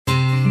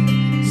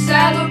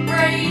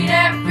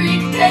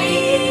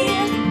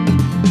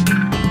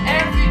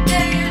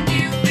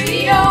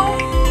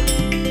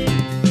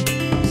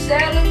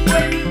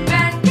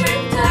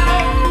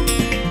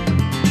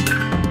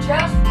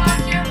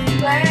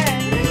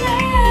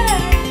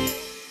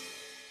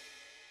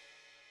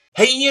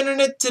Hey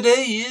Internet,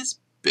 today is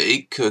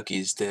Bake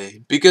Cookies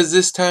Day, because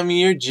this time of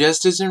year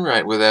just isn't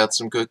right without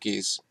some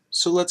cookies.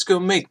 So let's go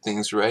make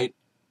things right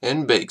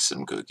and bake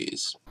some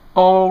cookies.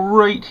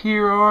 Alright,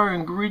 here are our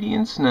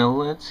ingredients. Now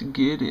let's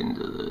get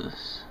into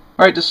this.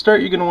 Alright, to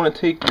start you're going to want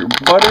to take your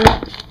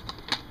butter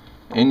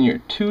and your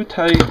 2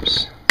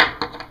 types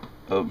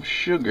of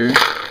sugar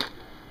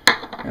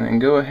and then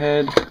go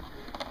ahead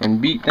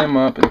and beat them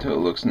up until it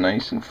looks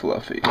nice and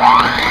fluffy.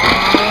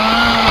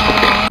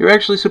 You're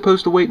actually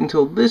supposed to wait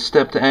until this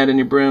step to add in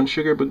your brown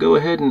sugar, but go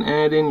ahead and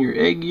add in your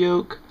egg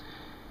yolk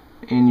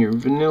and your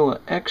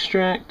vanilla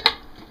extract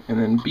and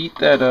then beat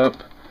that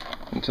up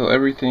until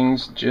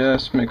everything's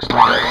just mixed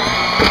together.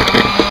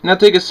 Now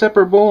take a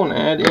separate bowl and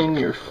add in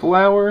your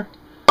flour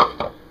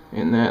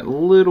and that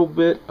little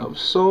bit of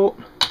salt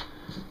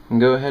and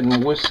go ahead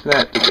and whisk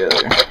that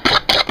together.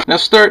 Now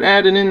start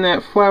adding in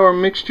that flour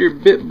mixture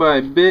bit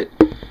by bit,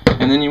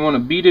 and then you want to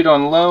beat it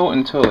on low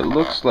until it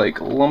looks like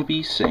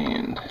lumpy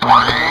sand.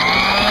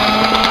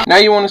 Now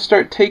you want to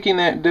start taking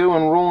that dough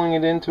and rolling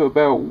it into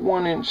about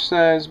 1-inch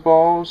size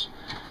balls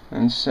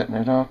and setting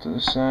it off to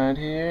the side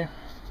here.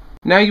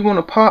 Now you want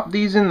to pop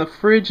these in the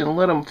fridge and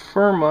let them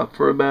firm up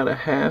for about a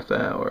half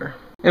hour.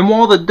 And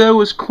while the dough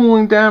is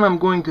cooling down, I'm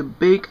going to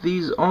bake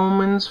these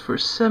almonds for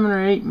 7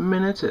 or 8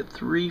 minutes at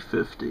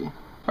 350.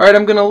 Alright,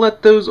 I'm going to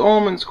let those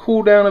almonds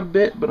cool down a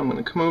bit, but I'm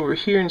going to come over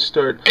here and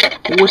start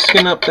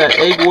whisking up that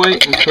egg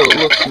white until it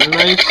looks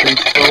nice and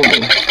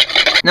foamy.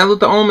 Now that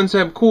the almonds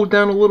have cooled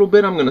down a little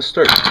bit, I'm going to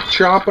start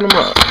chopping them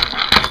up.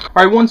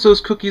 Alright, once those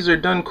cookies are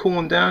done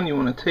cooling down, you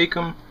want to take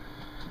them,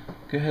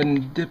 go ahead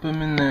and dip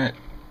them in that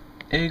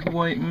egg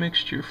white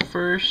mixture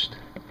first,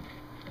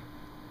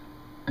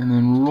 and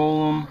then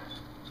roll them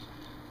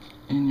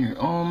in your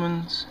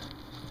almonds.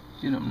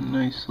 Get them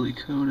nicely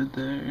coated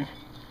there.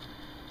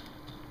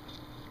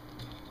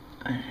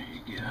 There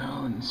you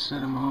go, and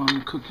set them on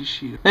the cookie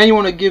sheet. Now you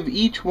want to give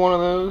each one of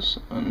those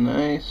a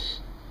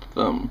nice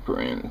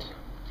thumbprint.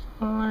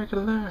 Like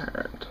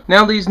that.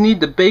 Now these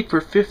need to bake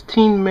for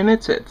 15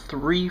 minutes at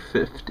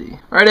 350.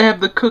 Alright, I have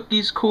the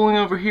cookies cooling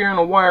over here on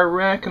a wire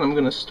rack, and I'm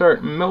going to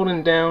start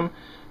melting down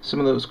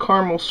some of those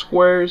caramel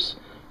squares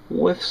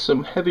with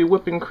some heavy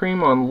whipping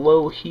cream on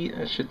low heat.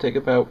 That should take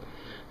about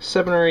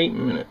 7 or 8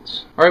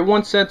 minutes. Alright,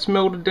 once that's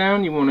melted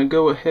down, you want to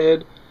go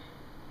ahead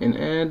and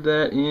add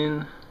that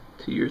in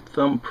to your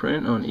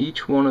thumbprint on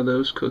each one of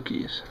those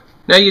cookies.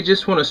 Now you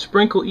just want to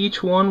sprinkle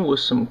each one with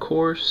some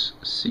coarse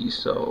sea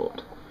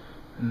salt.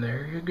 And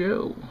there you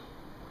go.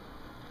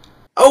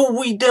 Oh,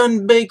 we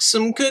done baked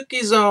some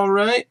cookies,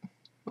 alright.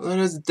 Let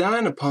us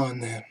dine upon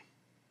them.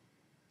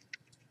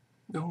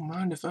 Don't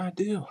mind if I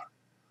do.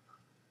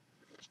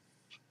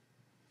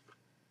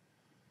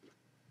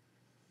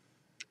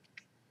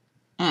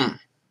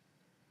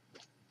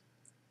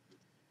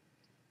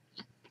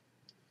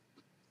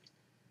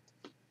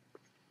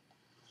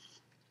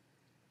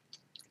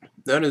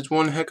 That is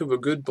one heck of a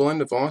good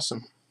blend of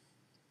awesome.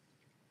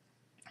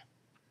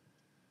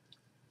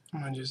 I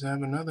might just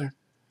have another.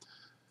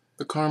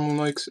 The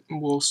caramel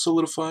will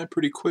solidify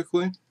pretty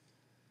quickly.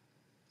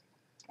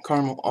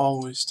 Caramel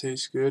always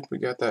tastes good. We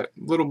got that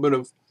little bit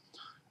of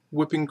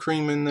whipping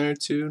cream in there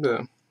too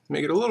to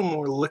make it a little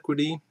more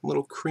liquidy, a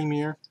little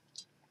creamier.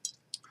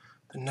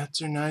 The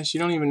nuts are nice. You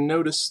don't even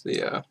notice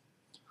the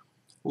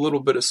little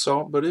bit of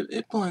salt, but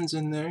it blends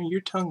in there.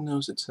 Your tongue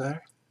knows it's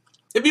there.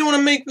 If you want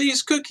to make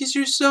these cookies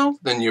yourself,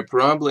 then you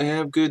probably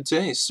have good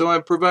taste. So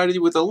I've provided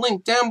you with a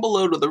link down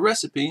below to the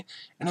recipe,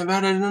 and I've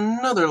added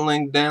another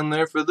link down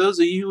there for those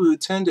of you who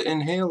tend to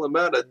inhale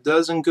about a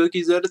dozen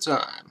cookies at a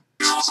time.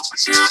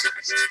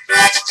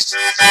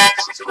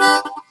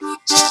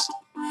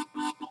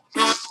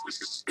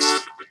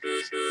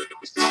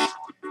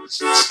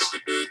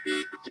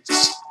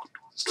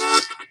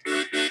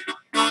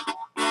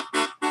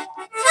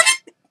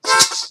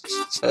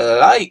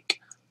 Like,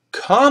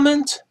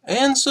 comment,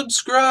 and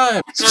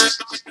subscribe.